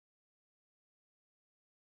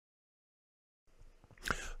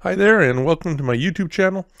Hi there and welcome to my YouTube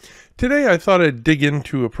channel. Today I thought I'd dig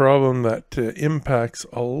into a problem that impacts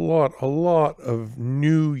a lot of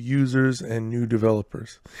new users and new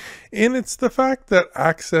developers. And it's the fact that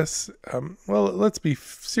Access, well, let's be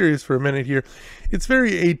serious for a minute here. It's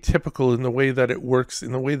very atypical in the way that it works,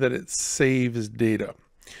 in the way that it saves data.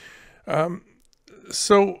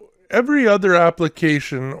 So every other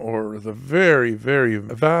application, or the very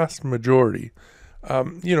vast majority,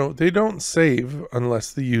 they don't save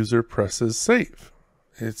unless the user presses save.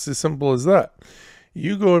 It's as simple as that.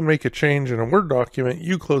 You go and make a change in a Word document,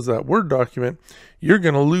 you close that Word document, you're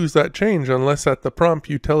going to lose that change unless at the prompt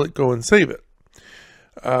you tell it go and save it.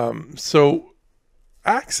 So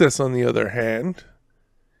Access, on the other hand,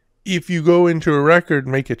 if you go into a record,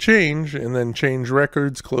 make a change, and then change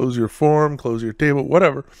records, close your form, close your table,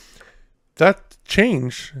 whatever, that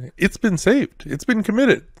change, it's been saved. It's been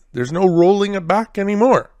committed. There's no rolling it back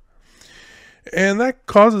anymore. And that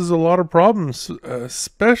causes a lot of problems,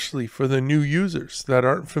 especially for the new users that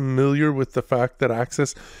aren't familiar with the fact that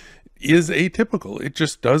Access is atypical. It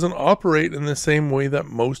just doesn't operate in the same way that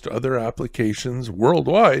most other applications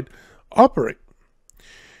worldwide operate.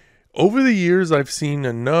 Over the years, I've seen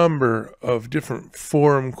a number of different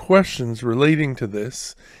forum questions relating to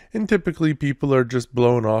this, and typically people are just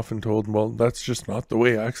blown off and told, well, that's just not the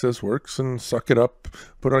way Access works, and suck it up,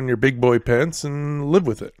 put on your big boy pants, and live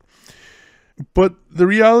with it. But the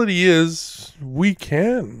reality is, we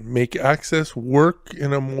can make Access work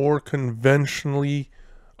in a more conventionally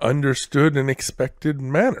understood and expected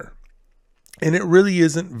manner. And it really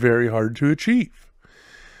isn't very hard to achieve.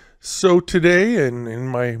 So today, and in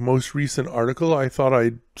my most recent article, I thought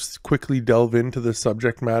I'd quickly delve into the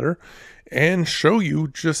subject matter and show you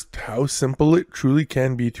just how simple it truly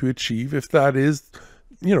can be to achieve if that is,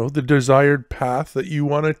 the desired path that you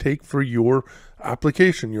want to take for your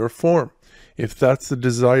application, your form. If that's the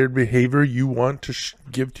desired behavior you want to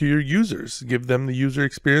give to your users, give them the user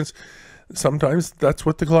experience, sometimes that's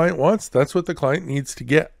what the client wants. That's what the client needs to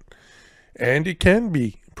get. And it can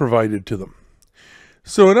be provided to them.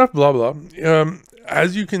 So enough blah blah.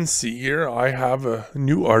 As you can see here, I have a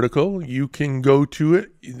new article. You can go to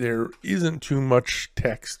it. There isn't too much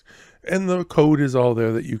text, and the code is all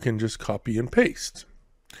there that you can just copy and paste.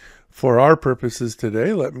 For our purposes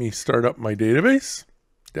today, let me start up my database,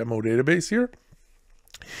 demo database here.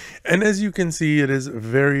 And as you can see, it is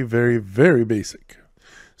very basic.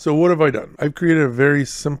 So what have I done? I've created a very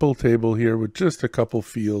simple table here with just a couple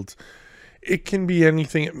fields. It can be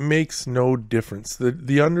anything. It makes no difference.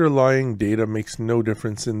 The underlying data makes no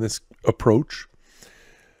difference in this approach.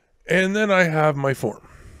 And then I have my form.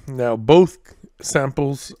 Now, both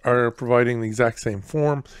samples are providing the exact same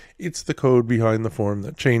form. It's the code behind the form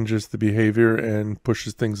that changes the behavior and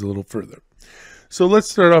pushes things a little further. So let's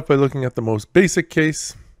start off by looking at the most basic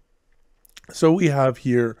case. So we have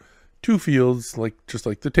here two fields, just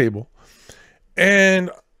like the table. And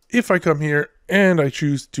if I come here and I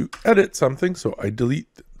choose to edit something, so I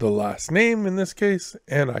delete the last name in this case,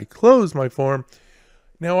 and I close my form,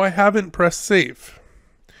 now I haven't pressed save.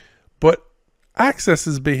 But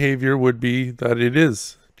Access's behavior would be that it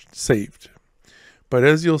is saved. But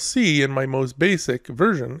as you'll see in my most basic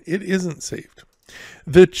version, it isn't saved.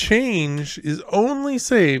 The change is only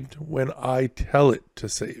saved when I tell it to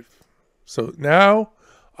save. So now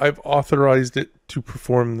I've authorized it to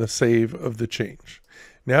perform the save of the change.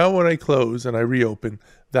 Now when I close and I reopen,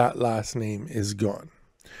 that last name is gone.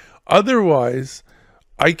 Otherwise,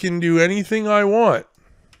 I can do anything I want.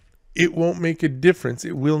 It won't make a difference.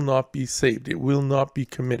 It will not be saved. It will not be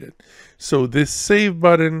committed. So this save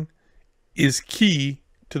button is key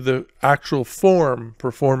to the actual form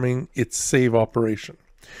performing its save operation.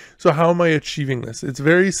 So how am I achieving this? It's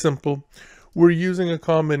very simple. We're using a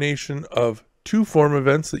combination of two form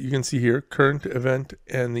events that you can see here, current event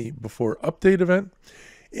and the before update event,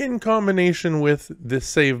 in combination with the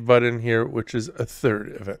save button here, which is a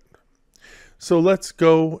third event. So let's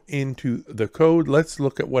go into the code. Let's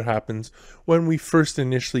look at what happens when we first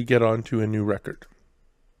initially get onto a new record.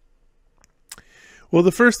 Well,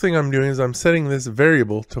 the first thing I'm doing is I'm setting this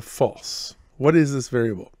variable to false. What is this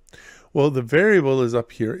variable? Well, the variable is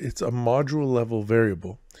up here. It's a module level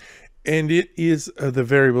variable, and it is the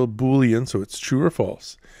variable Boolean, so it's true or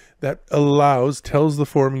false, that tells the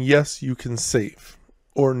form, yes, you can save,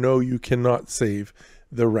 or no, you cannot save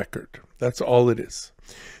the record. That's all it is.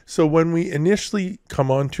 So when we initially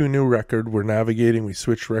come onto a new record, we're navigating, we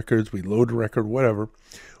switch records, we load a record, whatever,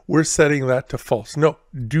 we're setting that to false. No,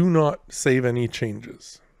 do not save any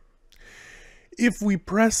changes. If we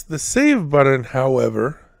press the save button,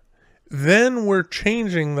 however, Then we're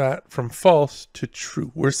changing that from false to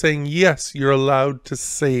true. We're saying, yes, you're allowed to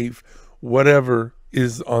save whatever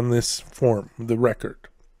is on this form, the record.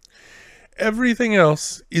 Everything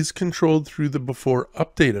else is controlled through the before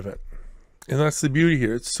update event. And that's the beauty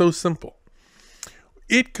here. It's so simple.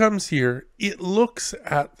 It comes here, it looks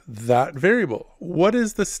at that variable. What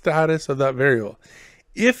is the status of that variable?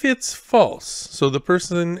 If it's false, so the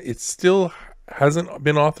person, it still hasn't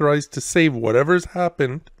been authorized to save whatever's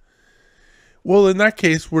happened, well, in that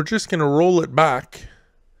case, we're just going to roll it back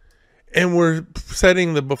and we're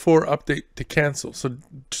setting the before update to cancel. So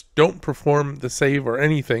just don't perform the save or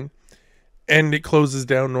anything, and it closes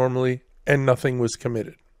down normally and nothing was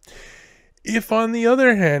committed. If on the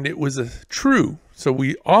other hand, it was a true, so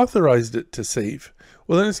we authorized it to save,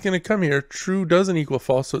 well, then it's going to come here, true doesn't equal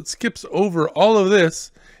false, so it skips over all of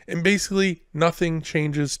this, and basically nothing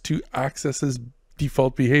changes to access's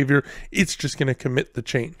default behavior. It's just going to commit the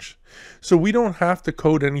change. So we don't have to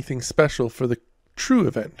code anything special for the true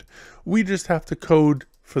event. We just have to code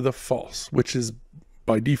for the false, which is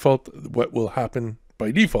by default what will happen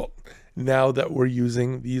by default, now that we're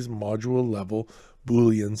using these module level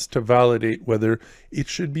Booleans to validate whether it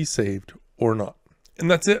should be saved or not.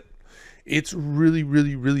 And that's it. It's really,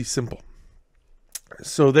 really, really simple.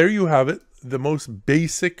 So there you have it, the most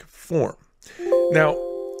basic form. Now,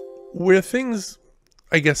 where things,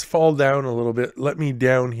 I guess, fall down a little bit, let me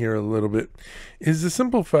down here a little bit, is the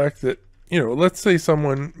simple fact that, let's say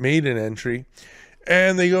someone made an entry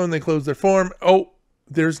and they go and they close their form. Oh,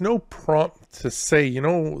 there's no prompt to say,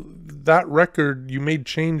 that record, you made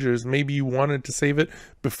changes. Maybe you wanted to save it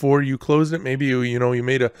before you closed it. Maybe, you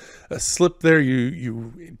made a slip there.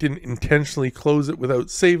 You didn't intentionally close it without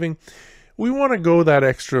saving. We want to go that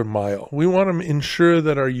extra mile. We want to ensure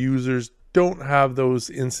that our users don't have those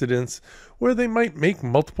incidents where they might make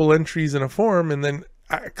multiple entries in a form and then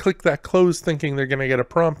click that close thinking they're going to get a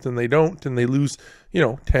prompt and they don't, and they lose,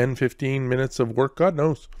 10, 15 minutes of work, God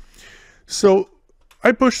knows. So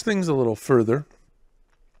I push things a little further,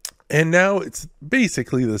 and now it's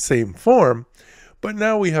basically the same form, but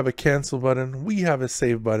now we have a cancel button, we have a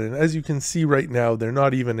save button. As you can see right now, they're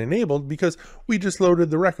not even enabled because we just loaded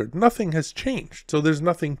the record. Nothing has changed, so there's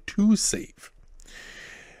nothing to save.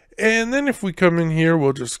 And then if we come in here,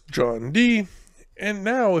 we'll just John D, and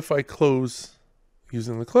now if I close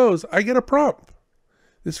using the close, I get a prompt.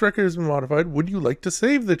 This record has been modified. Would you like to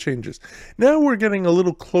save the changes? Now we're getting a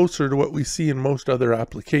little closer to what we see in most other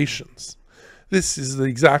applications. This is the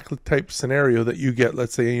exact type scenario that you get,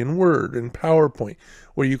 let's say, in Word and PowerPoint,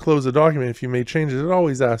 where you close a document. If you made changes, it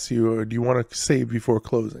always asks you, do you want to save before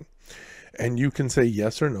closing? And you can say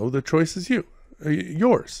yes or no. The choice is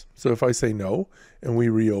yours. So if I say no and we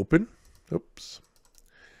reopen, oops,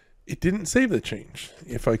 it didn't save the change.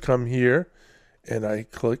 If I come here and I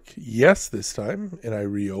click yes this time and I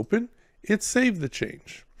reopen, it saved the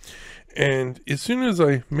change. And as soon as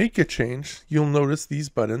I make a change, you'll notice these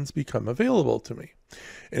buttons become available to me.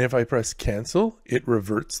 And if I press cancel, it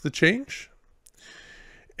reverts the change.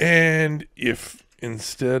 And if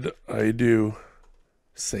instead I do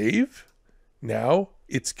save, now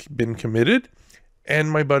it's been committed and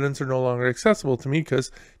my buttons are no longer accessible to me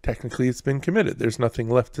because technically it's been committed. There's nothing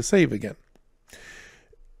left to save again.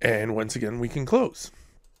 And once again, we can close.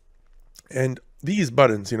 And these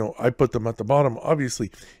buttons, I put them at the bottom. Obviously,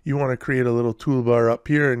 you want to create a little toolbar up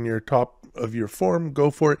here in your top of your form, go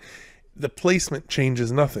for it. The placement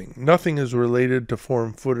changes nothing. Nothing is related to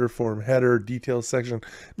form footer, form header, details section,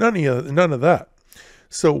 none of that.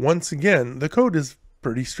 So once again, the code is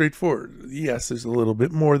pretty straightforward. Yes, there's a little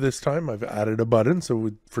bit more this time. I've added a button, so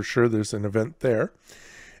for sure there's an event there.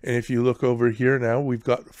 And if you look over here now, we've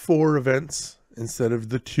got 4 events instead of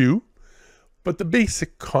the 2, but the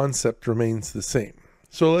basic concept remains the same.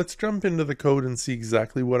 So let's jump into the code and see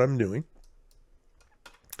exactly what I'm doing.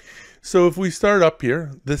 So if we start up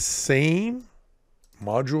here, the same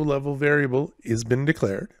module level variable has been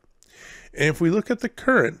declared. And if we look at the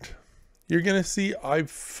current, you're going to see I've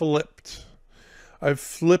flipped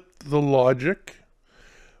the logic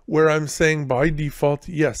where I'm saying by default,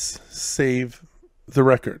 yes, save the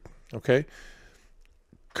record. Okay.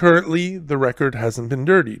 Currently, the record hasn't been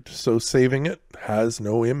dirtied, so saving it has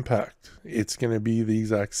no impact. It's going to be the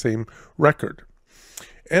exact same record.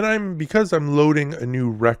 And because I'm loading a new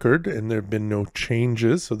record and there have been no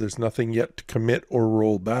changes, so there's nothing yet to commit or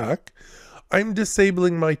roll back, I'm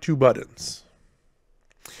disabling my 2 buttons.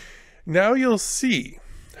 Now you'll see,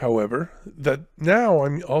 however, that now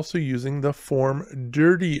I'm also using the form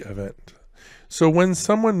dirty event. So when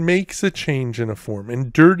someone makes a change in a form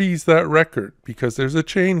and dirties that record, because there's a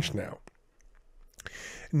change now,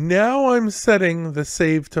 Now I'm setting the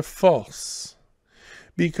save to false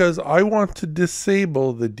because I want to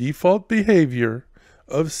disable the default behavior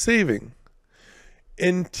of saving,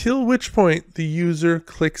 until which point the user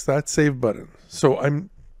clicks that save button. So I'm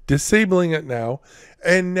disabling it now,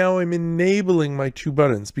 and now I'm enabling my two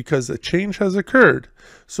buttons because a change has occurred.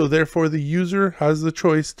 So therefore the user has the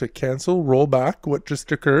choice to cancel, roll back what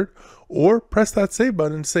just occurred, or press that save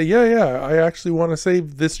button and say, yeah, I actually want to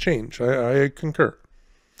save this change. I concur.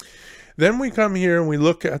 Then we come here and we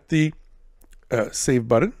look at the save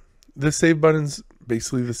button. The save button's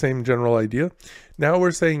basically the same general idea. Now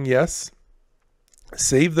we're saying yes,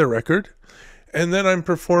 save the record, and then I'm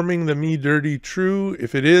performing the me dirty true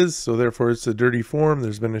if it is, so therefore it's a dirty form,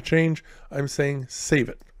 there's been a change. I'm saying save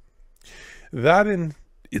it. That in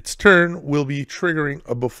its turn will be triggering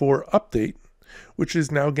a before update, which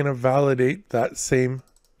is now going to validate that same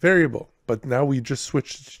variable. But now we just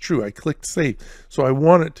switched it to true. I clicked save, so I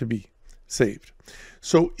want it to be saved.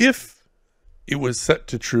 So if it was set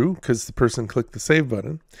to true because the person clicked the save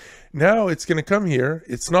button, now it's going to come here.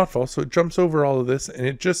 It's not false, so it jumps over all of this and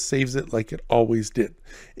it just saves it like it always did.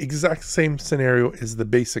 Exact same scenario as the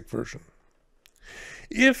basic version.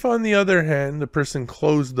 If, on the other hand, the person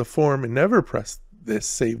closed the form and never pressed this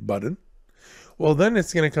save button, well, then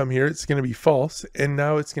it's going to come here. It's going to be false, and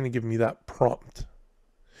now it's going to give me that prompt.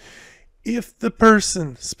 If the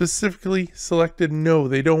person specifically selected no,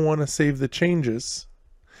 they don't want to save the changes,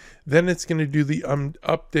 then it's going to do the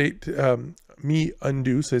update me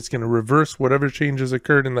undo. So it's going to reverse whatever changes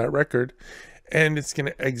occurred in that record, and it's going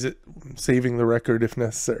to exit saving the record if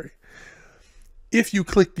necessary. If you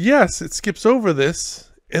click yes, it skips over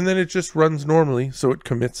this, and then it just runs normally. So it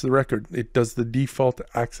commits the record. It does the default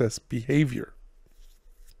access behavior.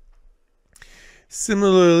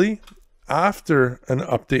 Similarly, after an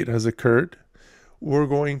update has occurred, we're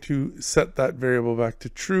going to set that variable back to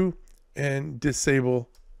true and disable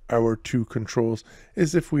our two controls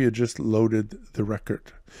as if we had just loaded the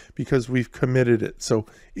record because we've committed it. So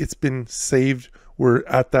it's been saved. We're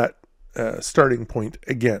at that starting point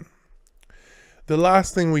again. The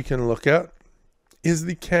last thing we can look at is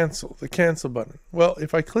the cancel button. Well,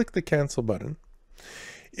 if I click the cancel button,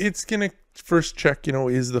 it's going to first check,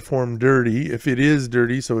 is the form dirty? If it is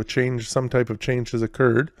dirty, so some type of change has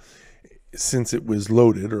occurred since it was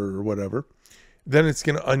loaded or whatever, then it's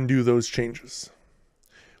going to undo those changes.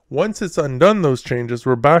 Once it's undone those changes,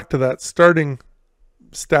 we're back to that starting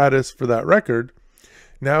status for that record.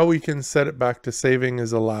 Now we can set it back to saving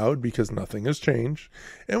as allowed because nothing has changed.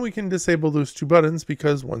 And we can disable those two buttons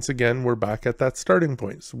because once again, we're back at that starting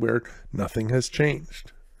point where nothing has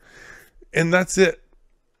changed. And that's it.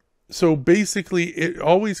 So basically, it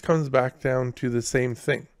always comes back down to the same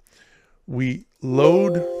thing. We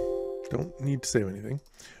load, don't need to save anything.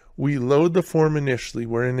 We load the form initially.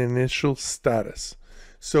 We're in initial status.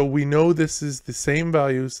 So we know this is the same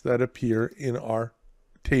values that appear in our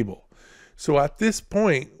table. So at this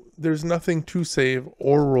point, there's nothing to save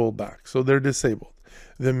or roll back. So they're disabled.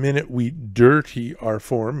 The minute we dirty our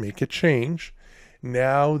form, make a change,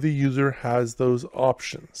 now the user has those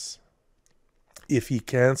options. If he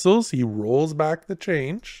cancels, he rolls back the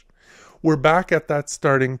change. We're back at that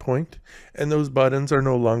starting point, and those buttons are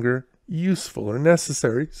no longer useful or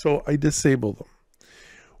necessary, so I disable them.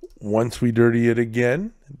 Once we dirty it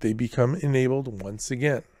again, they become enabled once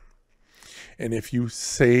again. And if you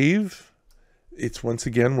save, it's once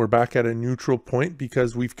again, we're back at a neutral point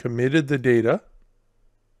because we've committed the data.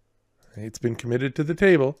 It's been committed to the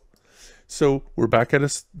table. So we're back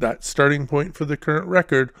at that starting point for the current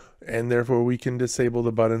record, and therefore we can disable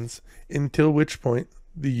the buttons until which point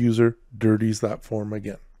the user dirties that form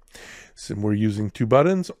again. So we're using two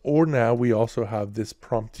buttons, or now we also have this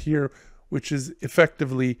prompt here, which is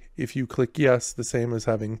effectively, if you click yes, the same as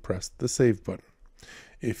having pressed the save button.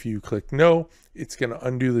 If you click no, it's going to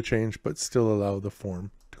undo the change, but still allow the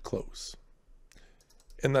form to close.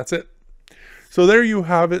 And that's it. So there you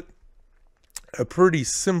have it. A pretty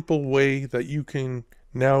simple way that you can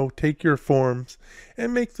now take your forms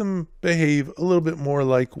and make them behave a little bit more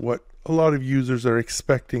like what a lot of users are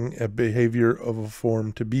expecting a behavior of a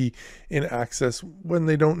form to be in Access when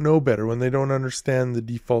they don't know better, when they don't understand the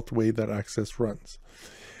default way that Access runs.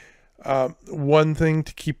 One thing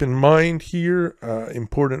to keep in mind here,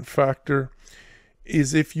 important factor,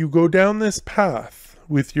 is if you go down this path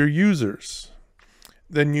with your users,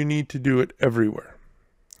 then you need to do it everywhere.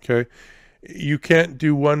 Okay? You can't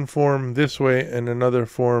do one form this way and another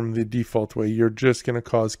form the default way. You're just going to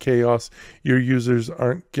cause chaos. Your users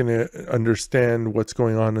aren't going to understand what's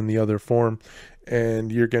going on in the other form,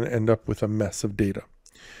 and you're going to end up with a mess of data.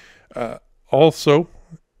 Also,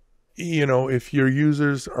 You know, if your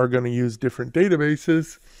users are going to use different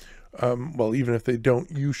databases, well, even if they don't,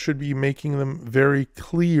 you should be making them very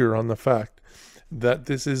clear on the fact that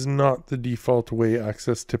this is not the default way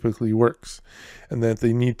Access typically works, and that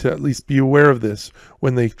they need to at least be aware of this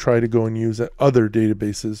when they try to go and use other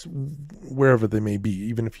databases, wherever they may be,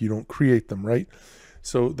 even if you don't create them, right?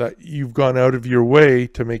 So that you've gone out of your way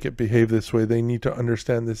to make it behave this way. They need to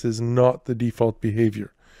understand this is not the default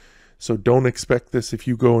behavior. So don't expect this if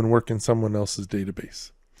you go and work in someone else's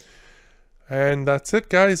database. And that's it,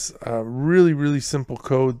 guys. Really, really simple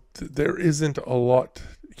code. There isn't a lot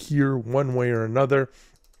here one way or another.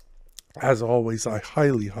 As always, I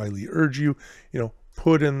highly, highly urge you,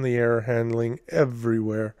 put in the error handling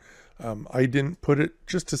everywhere. I didn't put it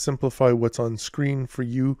just to simplify what's on screen for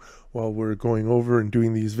you while we're going over and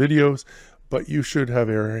doing these videos, but you should have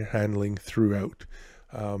error handling throughout.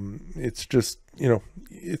 It's just,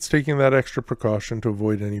 it's taking that extra precaution to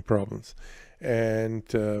avoid any problems. And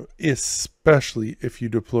especially if you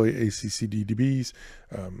deploy ACCDDBs,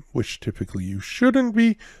 which typically you shouldn't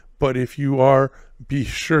be, but if you are, be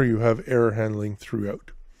sure you have error handling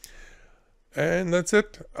throughout. And that's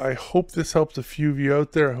it. I hope this helps a few of you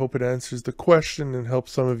out there. I hope it answers the question and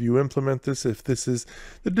helps some of you implement this if this is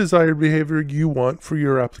the desired behavior you want for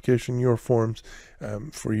your application, your forms,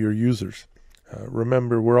 for your users.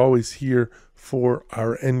 Remember, we're always here for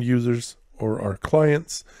our end users or our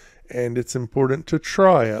clients, and it's important to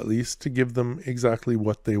try at least to give them exactly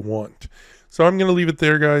what they want. So I'm going to leave it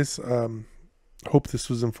there, guys. Hope this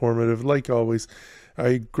was informative. Like always,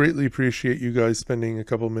 I greatly appreciate you guys spending a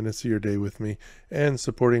couple minutes of your day with me and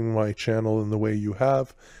supporting my channel in the way you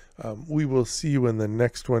have. We will see you in the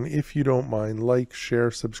next one. If you don't mind, like, share,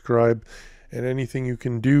 subscribe, and anything you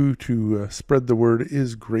can do to spread the word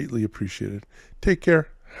is greatly appreciated. Take care.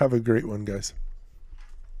 Have a great one, guys.